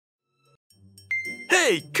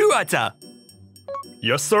Hey, Kurata!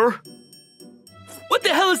 Yes, sir? What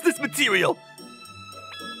the hell is this material?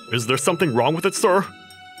 Is there something wrong with it, sir?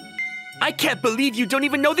 I can't believe you don't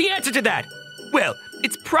even know the answer to that! Well,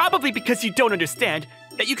 it's probably because you don't understand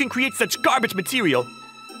that you can create such garbage material.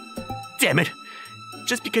 Damn it!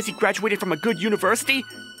 Just because you graduated from a good university,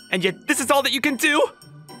 and yet this is all that you can do?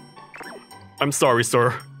 I'm sorry,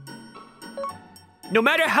 sir. No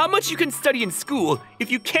matter how much you can study in school, if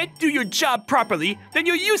you can't do your job properly, then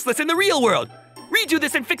you're useless in the real world. Redo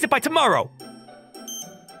this and fix it by tomorrow.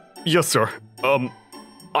 Yes, sir.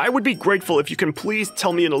 I would be grateful if you can please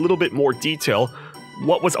tell me in a little bit more detail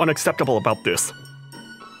what was unacceptable about this.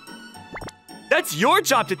 That's your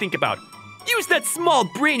job to think about. Use that small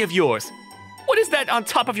brain of yours. What is that on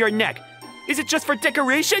top of your neck? Is it just for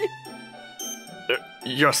decoration?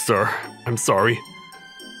 Yes, sir. I'm sorry.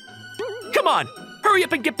 Come on, hurry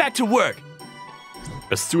up and get back to work.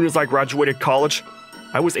 As soon as I graduated college,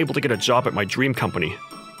 I was able to get a job at my dream company.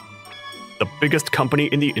 The biggest company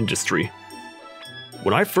in the industry.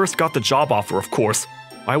 When I first got the job offer, of course,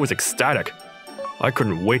 I was ecstatic. I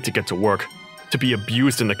couldn't wait to get to work, to be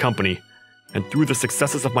abused in the company, and through the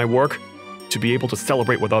successes of my work, to be able to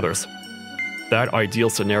celebrate with others. That ideal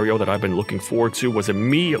scenario that I've been looking forward to was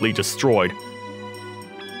immediately destroyed.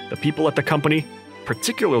 The people at the company,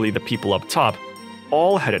 particularly the people up top,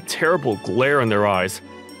 all had a terrible glare in their eyes.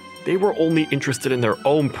 They were only interested in their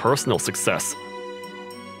own personal success.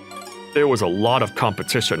 There was a lot of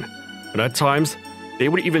competition, and at times, they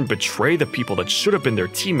would even betray the people that should have been their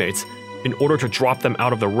teammates in order to drop them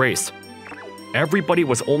out of the race. Everybody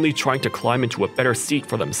was only trying to climb into a better seat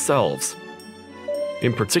for themselves.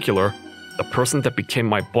 In particular, the person that became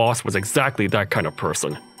my boss was exactly that kind of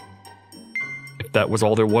person. If that was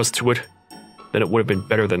all there was to it, then it would have been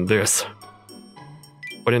better than this.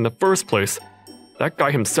 But in the first place, that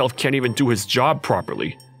guy himself can't even do his job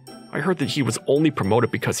properly. I heard that he was only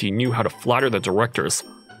promoted because he knew how to flatter the directors.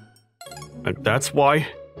 And that's why,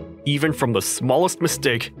 even from the smallest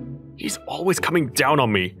mistake, he's always coming down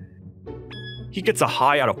on me. He gets a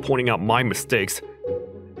high out of pointing out my mistakes.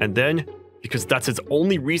 And then, because that's his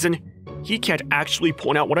only reason, he can't actually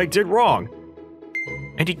point out what I did wrong.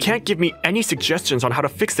 And he can't give me any suggestions on how to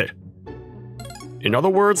fix it. In other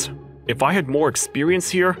words, if I had more experience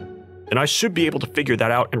here, then I should be able to figure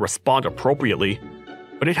that out and respond appropriately.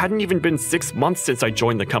 But it hadn't even been 6 months since I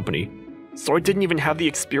joined the company, so I didn't even have the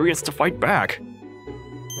experience to fight back.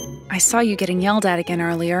 I saw you getting yelled at again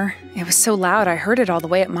earlier. It was so loud I heard it all the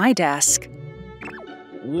way at my desk.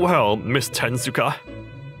 Well, Miss Tezuka.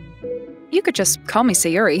 You could just call me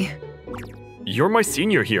Sayuri. You're my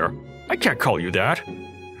senior here. I can't call you that.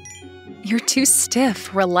 You're too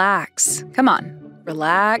stiff. Relax. Come on.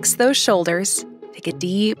 Relax those shoulders. Take a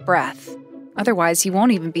deep breath. Otherwise, you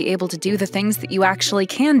won't even be able to do the things that you actually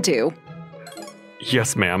can do.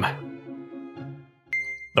 Yes, ma'am.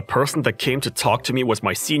 The person that came to talk to me was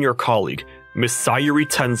my senior colleague, Miss Sayuri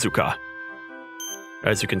Tezuka.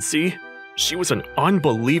 As you can see, she was an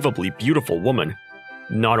unbelievably beautiful woman.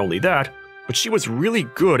 Not only that, but she was really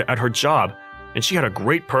good at her job, and she had a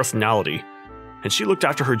great personality. And she looked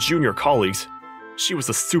after her junior colleagues. She was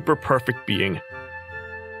a super perfect being.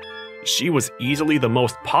 She was easily the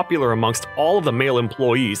most popular amongst all of the male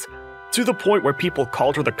employees, to the point where people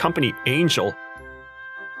called her the company angel.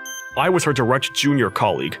 I was her direct junior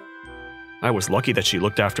colleague. I was lucky that she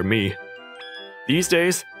looked after me. These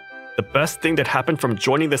days, the best thing that happened from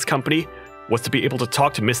joining this company was to be able to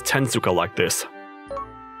talk to Miss Tezuka like this.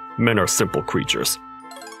 Men are simple creatures.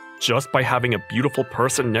 Just by having a beautiful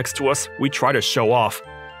person next to us, we try to show off,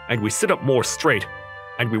 and we sit up more straight,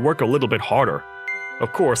 and we work a little bit harder.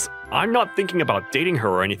 Of course, I'm not thinking about dating her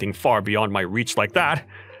or anything far beyond my reach like that.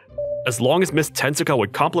 As long as Miss Tezuka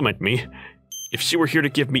would compliment me, if she were here to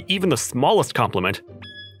give me even the smallest compliment,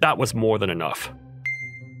 that was more than enough.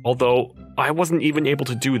 Although, I wasn't even able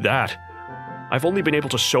to do that. I've only been able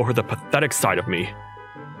to show her the pathetic side of me.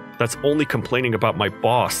 That's only complaining about my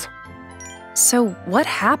boss. So, what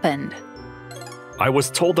happened? I was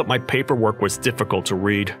told that my paperwork was difficult to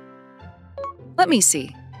read. Let me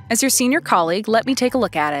see. As your senior colleague, let me take a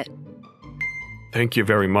look at it. Thank you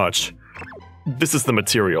very much. This is the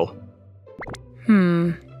material.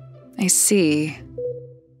 I see.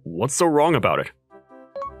 What's so wrong about it?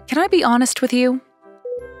 Can I be honest with you?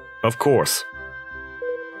 Of course.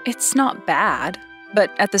 It's not bad,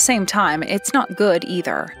 but at the same time, it's not good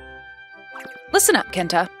either. Listen up,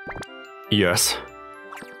 Kenta. Yes.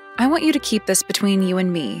 I want you to keep this between you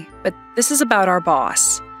and me, but this is about our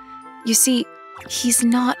boss. You see, he's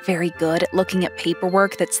not very good at looking at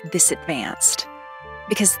paperwork that's this advanced.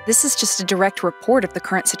 Because this is just a direct report of the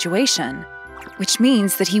current situation. which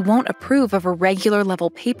means that he won't approve of a regular level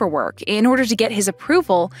paperwork. In order to get his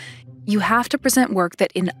approval, you have to present work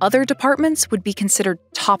that in other departments would be considered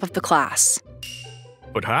top of the class.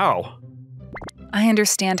 But how? I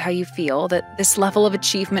understand how you feel, that this level of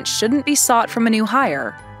achievement shouldn't be sought from a new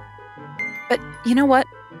hire. But you know what?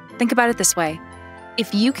 Think about it this way.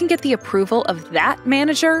 If you can get the approval of that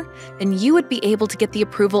manager, then you would be able to get the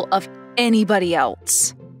approval of anybody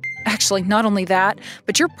else. Actually, not only that,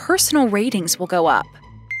 but your personal ratings will go up.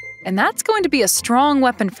 And that's going to be a strong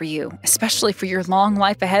weapon for you, especially for your long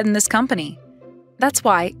life ahead in this company. That's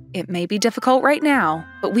why it may be difficult right now,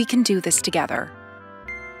 but we can do this together.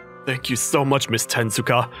 Thank you so much, Miss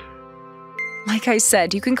Tezuka. Like I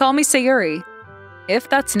said, you can call me Sayuri. If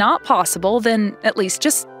that's not possible, then at least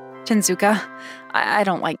just Tezuka. I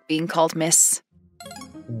don't like being called Miss.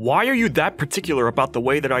 Why are you that particular about the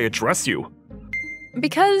way that I address you?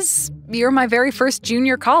 Because you're my very first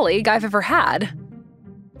junior colleague I've ever had.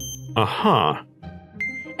 Uh-huh.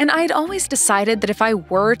 And I'd always decided that if I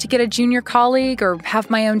were to get a junior colleague or have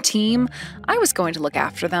my own team, I was going to look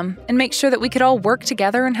after them and make sure that we could all work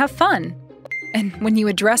together and have fun. And when you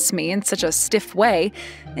address me in such a stiff way,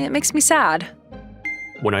 it makes me sad.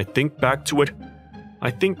 When I think back to it, I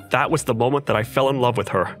think that was the moment that I fell in love with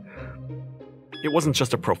her. It wasn't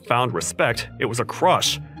just a profound respect, it was a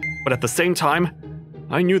crush. But at the same time,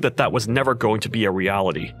 I knew that that was never going to be a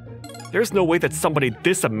reality. There's no way that somebody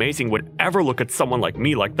this amazing would ever look at someone like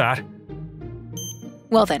me like that.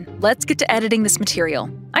 Well then, let's get to editing this material.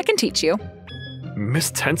 I can teach you.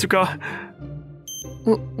 Miss Tezuka?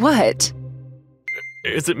 What?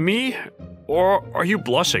 Is it me? Or are you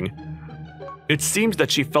blushing? It seems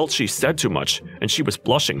that she felt she said too much, and she was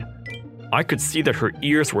blushing. I could see that her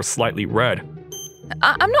ears were slightly red.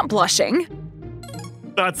 I'm not blushing.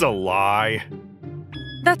 That's a lie.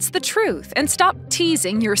 That's the truth, and stop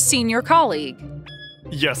teasing your senior colleague.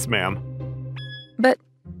 Yes, ma'am. But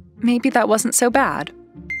maybe that wasn't so bad.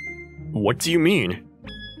 What do you mean?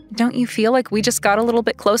 Don't you feel like we just got a little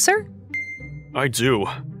bit closer? I do.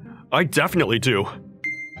 I definitely do.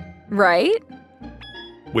 Right?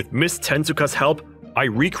 With Miss Tezuka's help, I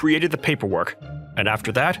recreated the paperwork, and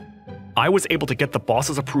after that, I was able to get the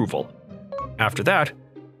boss's approval. After that,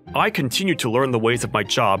 I continued to learn the ways of my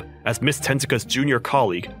job as Miss Tezuka's junior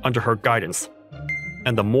colleague under her guidance.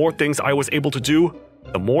 And the more things I was able to do,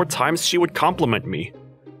 the more times she would compliment me.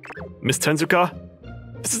 Miss Tezuka,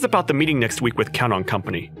 this is about the meeting next week with Kanon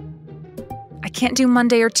Company. I can't do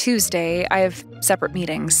Monday or Tuesday. I have separate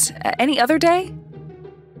meetings. Any other day?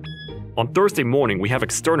 On Thursday morning, we have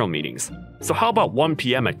external meetings, so how about 1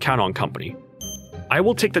 p.m. at Kanon Company? I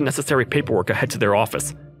will take the necessary paperwork ahead to their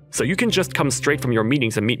office, so you can just come straight from your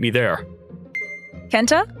meetings and meet me there.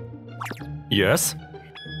 Kenta? Yes?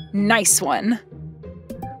 Nice one.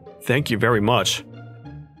 Thank you very much.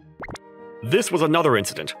 This was another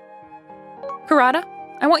incident. Kurata,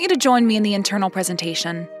 I want you to join me in the internal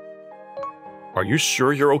presentation. Are you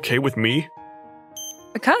sure you're okay with me?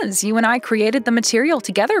 Because you and I created the material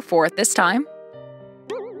together for it this time.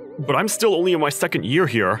 But I'm still only in my second year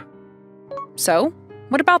here. So,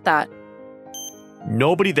 what about that?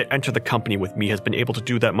 Nobody that entered the company with me has been able to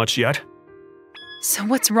do that much yet. So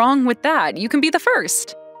what's wrong with that? You can be the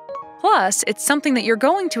first. Plus, it's something that you're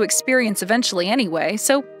going to experience eventually anyway,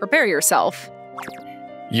 so prepare yourself.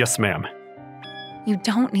 Yes, ma'am. You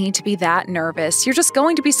don't need to be that nervous. You're just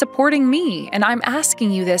going to be supporting me, and I'm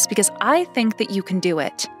asking you this because I think that you can do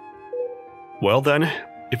it. Well then,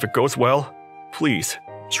 if it goes well, please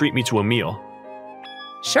treat me to a meal.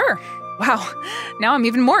 Sure. Wow, now I'm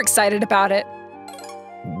even more excited about it.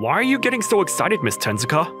 Why are you getting so excited, Miss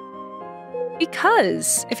Tezuka?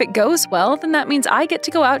 Because if it goes well, then that means I get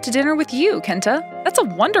to go out to dinner with you, Kenta. That's a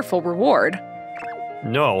wonderful reward.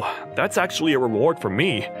 No, that's actually a reward for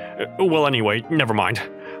me. Well, anyway, never mind.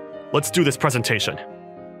 Let's do this presentation.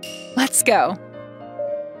 Let's go.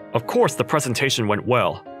 Of course, the presentation went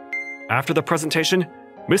well. After the presentation,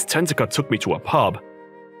 Miss Tezuka took me to a pub.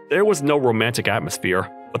 There was no romantic atmosphere,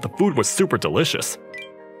 but the food was super delicious.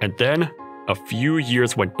 And then, a few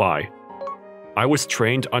years went by. I was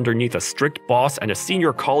trained underneath a strict boss and a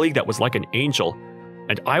senior colleague that was like an angel,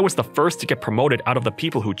 and I was the first to get promoted out of the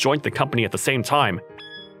people who joined the company at the same time.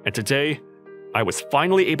 And today, I was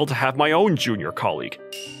finally able to have my own junior colleague.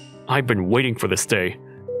 I've been waiting for this day,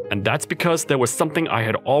 and that's because there was something I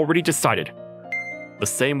had already decided. The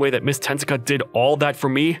same way that Miss Tezuka did all that for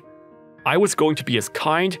me, I was going to be as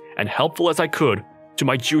kind and helpful as I could to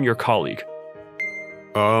my junior colleague.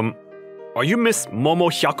 Are you Miss Momo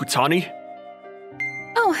Hyakutani?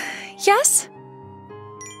 Oh, yes?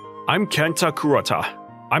 I'm Kenta Kurata.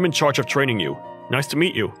 I'm in charge of training you. Nice to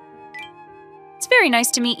meet you. very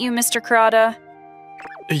nice to meet you, Mr. Kurata.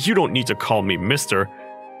 You don't need to call me Mister.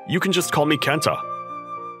 You can just call me Kenta.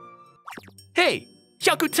 Hey,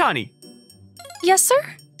 Hyakutani, Yes, sir?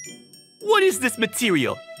 what is this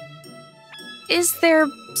material? Is there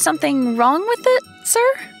something wrong with it, sir?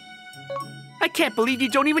 I can't believe you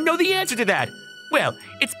don't even know the answer to that. Well,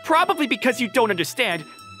 it's probably because you don't understand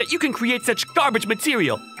that you can create such garbage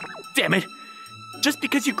material. Damn it. Just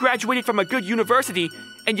because you graduated from a good university,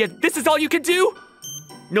 and yet this is all you can do?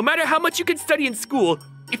 No matter how much you can study in school,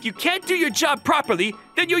 if you can't do your job properly,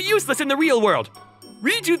 then you're useless in the real world.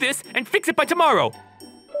 Redo this and fix it by tomorrow.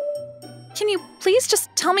 Can you please just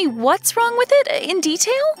tell me what's wrong with it in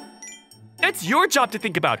detail? That's your job to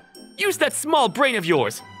think about. Use that small brain of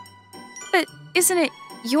yours. But isn't it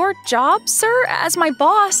your job, sir, as my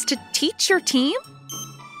boss, to teach your team?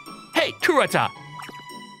 Hey, Kurata,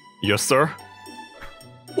 Yes, sir?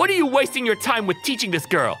 what are you wasting your time with teaching this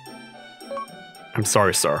girl? I'm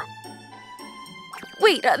sorry, sir.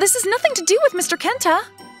 Wait, this has nothing to do with Mr. Kenta.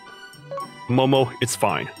 Momo, it's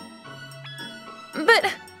fine.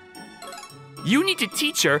 But You need to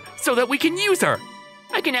teach her so that we can use her.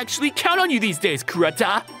 I can actually count on you these days,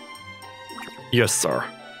 Kurata. Yes, sir.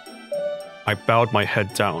 I bowed my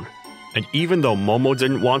head down, and even though Momo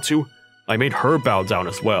didn't want to, I made her bow down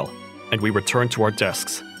as well, and we returned to our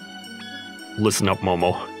desks. Listen up,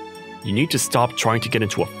 Momo. You need to stop trying to get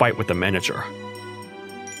into a fight with the manager.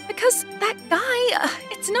 because that guy,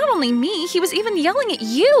 it's not only me, he was even yelling at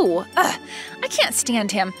you. I can't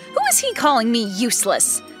stand him. Who is he calling me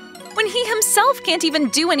useless? When he himself can't even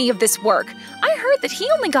do any of this work. I heard that he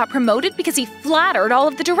only got promoted because he flattered all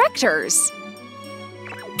of the directors.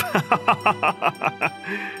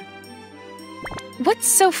 What's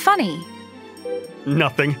so funny?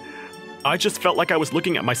 Nothing. I just felt like I was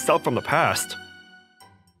looking at myself from the past.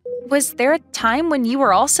 Was there a time when you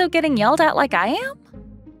were also getting yelled at like I am?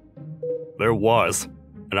 There was,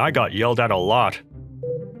 and I got yelled at a lot.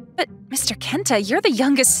 But, Mr. Kenta, you're the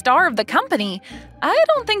youngest star of the company. I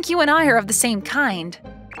don't think you and I are of the same kind.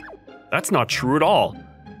 That's not true at all.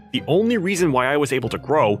 The only reason why I was able to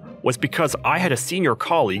grow was because I had a senior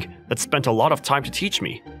colleague that spent a lot of time to teach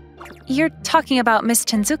me. You're talking about Miss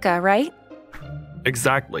Tenzuka, right?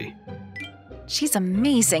 Exactly. She's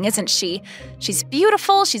amazing, isn't she? She's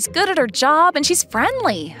beautiful, she's good at her job, and she's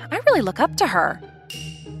friendly. I really look up to her.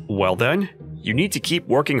 Well then, you need to keep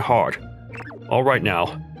working hard. All right now,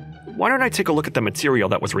 why don't I take a look at the material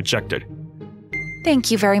that was rejected?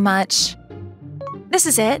 Thank you very much. This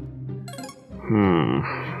is it.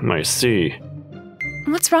 I see.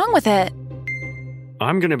 What's wrong with it?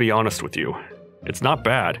 I'm gonna be honest with you. It's not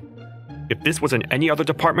bad. If this was in any other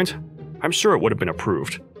department, I'm sure it would have been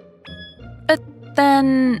approved. But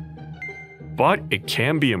then... But it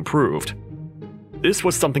can be improved. This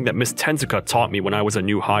was something that Miss Tenzuka taught me when I was a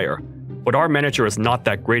new hire, but our manager is not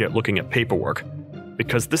that great at looking at paperwork,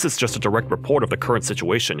 because this is just a direct report of the current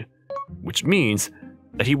situation, which means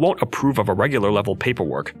that he won't approve of a regular level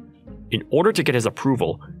paperwork. In order to get his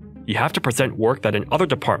approval, you have to present work that in other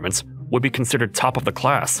departments would be considered top of the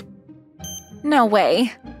class. No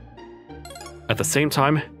way. At the same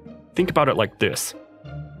time, think about it like this.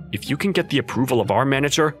 If you can get the approval of our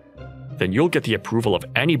manager, then you'll get the approval of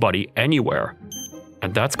anybody, anywhere.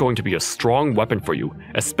 And that's going to be a strong weapon for you,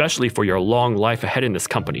 especially for your long life ahead in this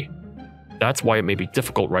company. That's why it may be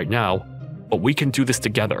difficult right now, but we can do this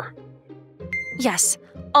together. Yes,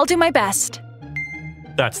 I'll do my best.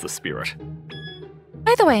 That's the spirit.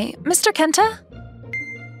 By the way, Mr. Kenta,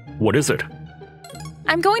 What is it?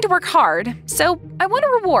 I'm going to work hard, so I want a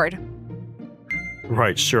reward.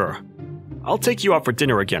 Right, sure. I'll take you out for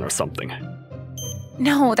dinner again or something.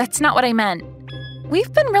 No, that's not what I meant.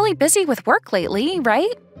 We've been really busy with work lately,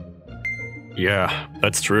 right? Yeah,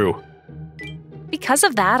 that's true. Because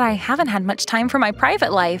of that, I haven't had much time for my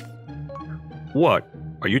private life. What?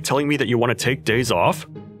 Are you telling me that you want to take days off?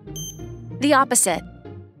 The opposite.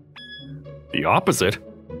 The opposite?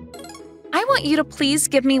 I want you to please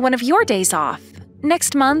give me one of your days off.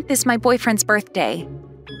 Next month is my boyfriend's birthday,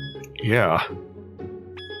 Yeah.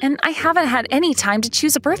 and I haven't had any time to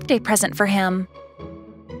choose a birthday present for him.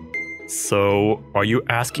 So, are you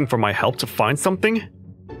asking for my help to find something?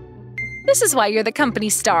 This is why you're the company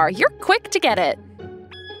star. You're quick to get it.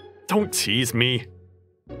 Don't tease me.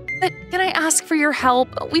 But can I ask for your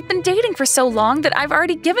help? We've been dating for so long that I've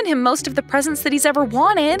already given him most of the presents that he's ever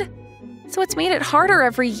wanted. So it's made it harder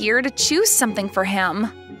every year to choose something for him.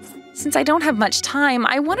 Since I don't have much time,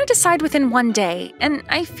 I want to decide within one day, and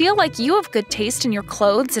I feel like you have good taste in your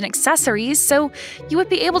clothes and accessories, so you would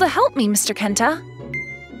be able to help me, Mr. Kenta.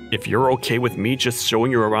 If you're okay with me just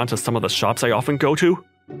showing you around to some of the shops I often go to?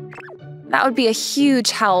 That would be a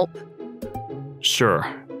huge help. Sure.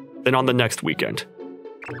 Then on the next weekend.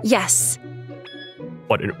 Yes.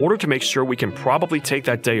 But in order to make sure we can probably take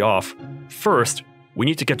that day off, first, we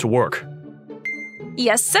need to get to work.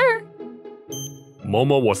 Yes, sir.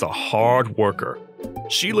 Momo was a hard worker.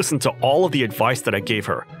 She listened to all of the advice that I gave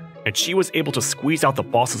her, and she was able to squeeze out the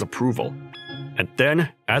boss's approval. And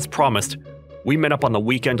then, as promised, we met up on the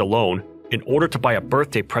weekend alone in order to buy a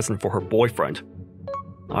birthday present for her boyfriend.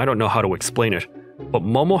 I don't know how to explain it, but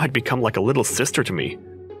Momo had become like a little sister to me.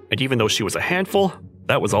 And even though she was a handful,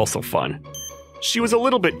 that was also fun. She was a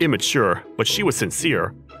little bit immature, but she was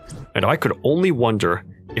sincere. And I could only wonder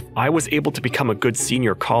if I was able to become a good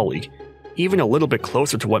senior colleague, even a little bit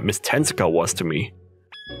closer to what Miss Tezuka was to me.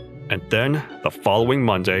 And then, the following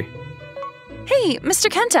Monday... Hey, Mr.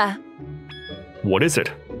 Kenta. What is it?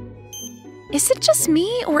 Is it just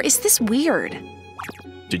me, or is this weird?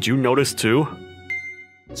 Did you notice too?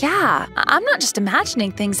 Yeah, I'm not just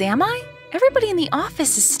imagining things, am I? Everybody in the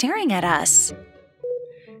office is staring at us.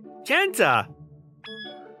 Kenta!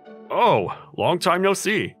 Oh, long time no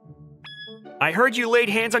see. I heard you laid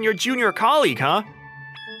hands on your junior colleague, huh?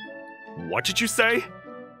 What did you say?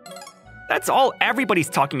 That's all everybody's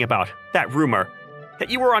talking about, that rumor. That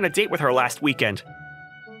you were on a date with her last weekend.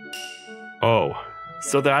 Oh,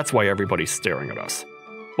 so that's why everybody's staring at us.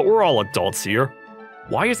 But we're all adults here.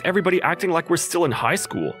 Why is everybody acting like we're still in high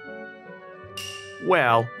school?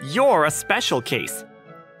 Well, you're a special case.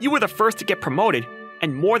 You were the first to get promoted,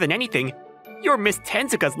 and more than anything, you're Miss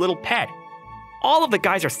Tezuka's little pet. All of the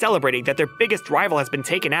guys are celebrating that their biggest rival has been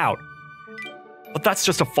taken out. But that's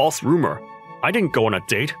just a false rumor. I didn't go on a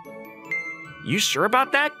date. You sure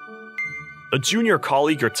about that? The junior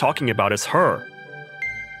colleague you're talking about is her.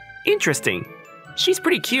 Interesting. She's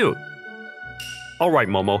pretty cute. Alright,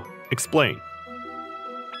 Momo, explain.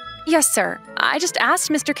 Yes, sir. I just asked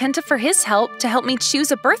Mr. Kenta for his help to help me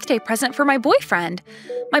choose a birthday present for my boyfriend.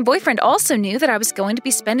 My boyfriend also knew that I was going to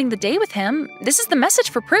be spending the day with him. This is the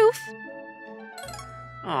message for proof.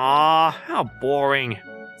 Aw, how boring.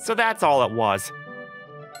 So that's all it was.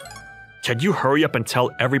 Can you hurry up and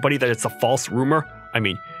tell everybody that it's a false rumor? I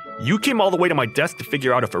mean, you came all the way to my desk to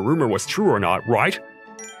figure out if a rumor was true or not, right?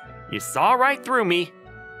 You saw right through me.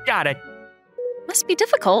 Got it. Must be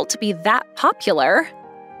difficult to be that popular.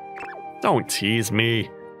 Don't tease me.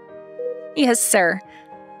 Yes, sir.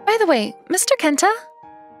 By the way, Mr. Kenta,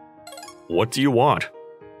 What do you want?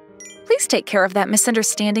 please take care of that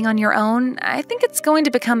misunderstanding on your own. I think it's going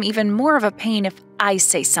to become even more of a pain if I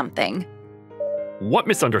say something. What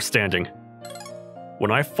misunderstanding?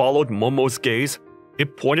 When I followed Momo's gaze,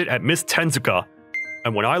 it pointed at Miss Tezuka.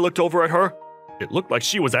 And when I looked over at her, it looked like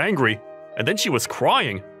she was angry, and then she was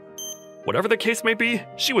crying. Whatever the case may be,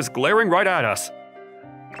 she was glaring right at us.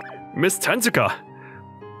 Miss Tezuka.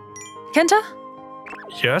 Kenta,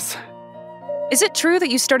 Yes? is it true that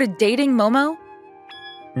you started dating Momo?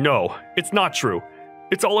 No, it's not true.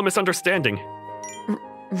 It's all a misunderstanding.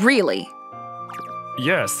 Really?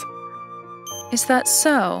 Yes. Is that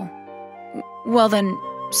so? Well then,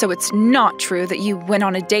 so it's not true that you went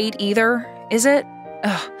on a date either, is it?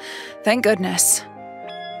 Ugh, thank goodness.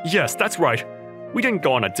 Yes, that's right. We didn't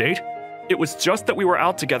go on a date. It was just that we were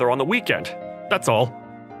out together on the weekend. That's all.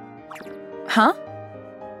 Huh?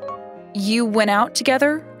 You went out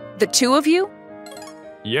together? The two of you?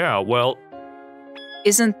 Yeah, well,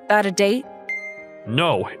 Isn't that a date?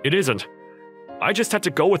 no, it isn't. I just had to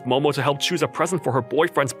go with Momo to help choose a present for her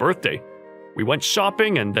boyfriend's birthday. We went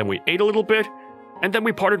shopping, and then we ate a little bit, and then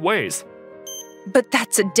we parted ways. But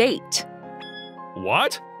that's a date.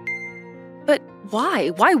 What? But why?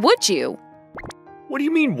 Why would you? What do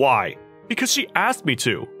you mean, why? Because she asked me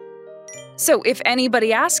to. So if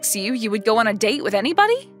anybody asks you, you would go on a date with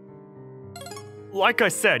anybody? Like I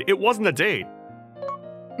said, it wasn't a date.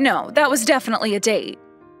 No, that was definitely a date.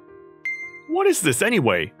 What is this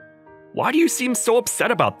anyway? Why do you seem so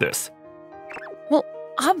upset about this? Well,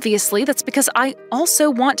 obviously that's because I also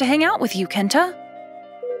want to hang out with you, Kenta.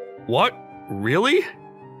 What? Really?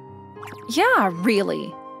 Yeah,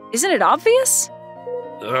 really. Isn't it obvious?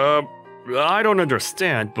 I don't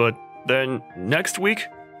understand, but then next week,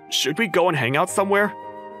 should we go and hang out somewhere?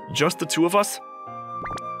 Just the two of us?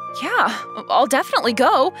 Yeah, I'll definitely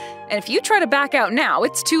go. And if you try to back out now,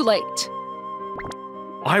 it's too late.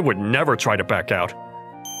 I would never try to back out.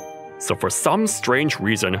 So for some strange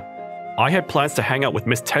reason, I had plans to hang out with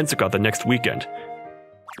Miss Tezuka the next weekend.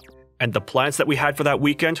 And the plans that we had for that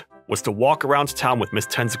weekend was to walk around town with Miss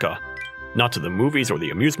Tezuka. Not to the movies or the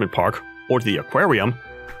amusement park or to the aquarium.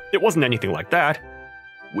 It wasn't anything like that.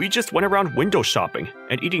 We just went around window shopping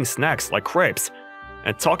and eating snacks like crepes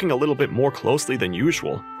and talking a little bit more closely than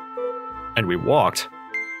usual. And we walked.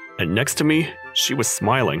 And next to me, she was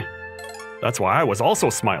smiling. That's why I was also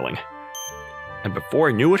smiling. And before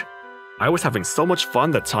I knew it, I was having so much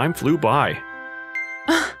fun that time flew by.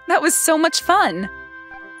 That was so much fun.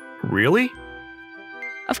 Really?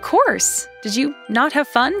 Of course. Did you not have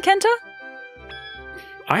fun, Kenta?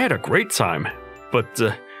 I had a great time, but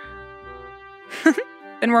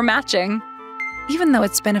Then we're matching. Even though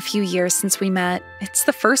it's been a few years since we met, it's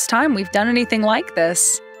the first time we've done anything like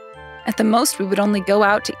this. At the most, we would only go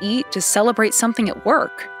out to eat to celebrate something at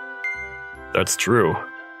work. That's true.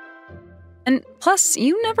 And plus,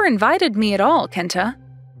 you never invited me at all, Kenta.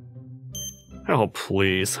 Oh,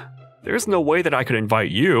 please. There's no way that I could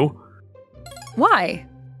invite you. Why?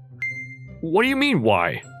 What do you mean,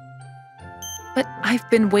 why? But I've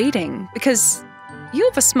been waiting, because you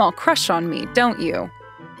have a small crush on me, don't you?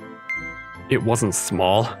 It wasn't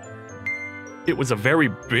small. It was a very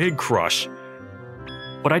big crush.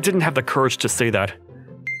 But I didn't have the courage to say that.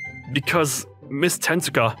 Because, Miss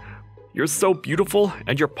Tensuka, you're so beautiful,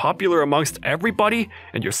 and you're popular amongst everybody,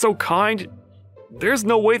 and you're so kind. There's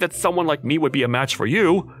no way that someone like me would be a match for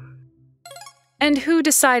you. And who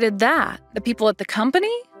decided that? The people at the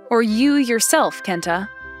company? Or you yourself, Kenta?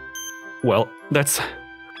 Well, that's...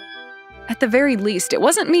 At the very least, it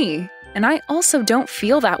wasn't me. And I also don't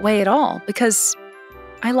feel that way at all, because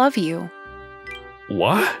I love you.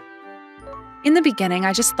 What? In the beginning,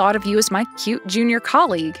 I just thought of you as my cute junior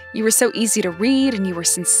colleague. You were so easy to read and you were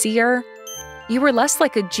sincere. You were less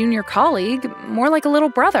like a junior colleague, more like a little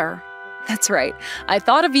brother. That's right. I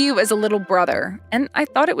thought of you as a little brother, and I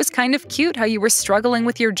thought it was kind of cute how you were struggling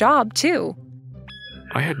with your job, too.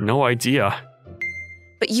 I had no idea.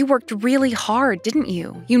 But you worked really hard, didn't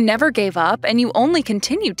you? You never gave up, and you only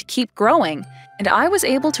continued to keep growing, and I was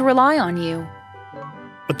able to rely on you.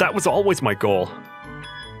 But that was always my goal.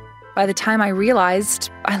 By the time I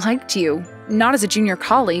realized, I liked you, not as a junior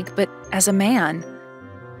colleague, but as a man.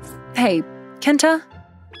 Hey, Kenta?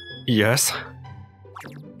 Yes?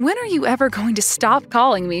 When are you ever going to stop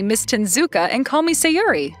calling me Miss Tenzuka and call me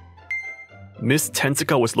Sayuri? Miss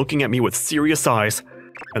Tensuka was looking at me with serious eyes,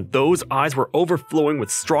 and those eyes were overflowing with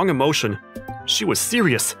strong emotion. She was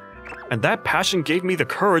serious, and that passion gave me the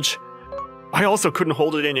courage. I also couldn't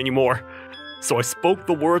hold it in anymore, so I spoke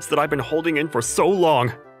the words that I've been holding in for so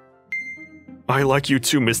long. I like you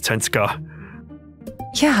too, Miss Tensuka.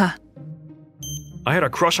 Yeah. I had a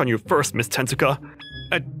crush on you first, Miss Tensuka.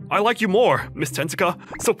 And I like you more, Miss Tensuka,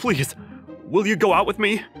 so please, will you go out with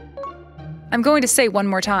me? I'm going to say one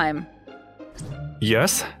more time.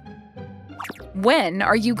 Yes? When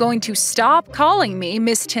are you going to stop calling me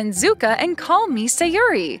Miss Tenzuka and call me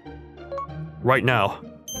Sayuri? Right now.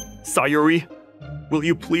 Sayuri, will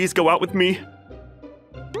you please go out with me?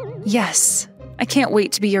 Yes. I can't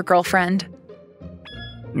wait to be your girlfriend.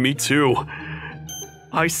 Me too.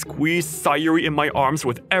 I squeezed Sayuri in my arms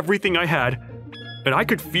with everything I had, and I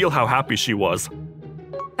could feel how happy she was.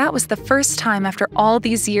 That was the first time after all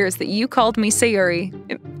these years that you called me Sayuri.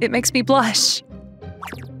 It makes me blush.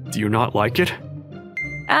 Do you not like it?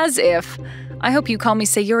 As if. I hope you call me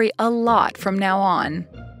Sayuri a lot from now on.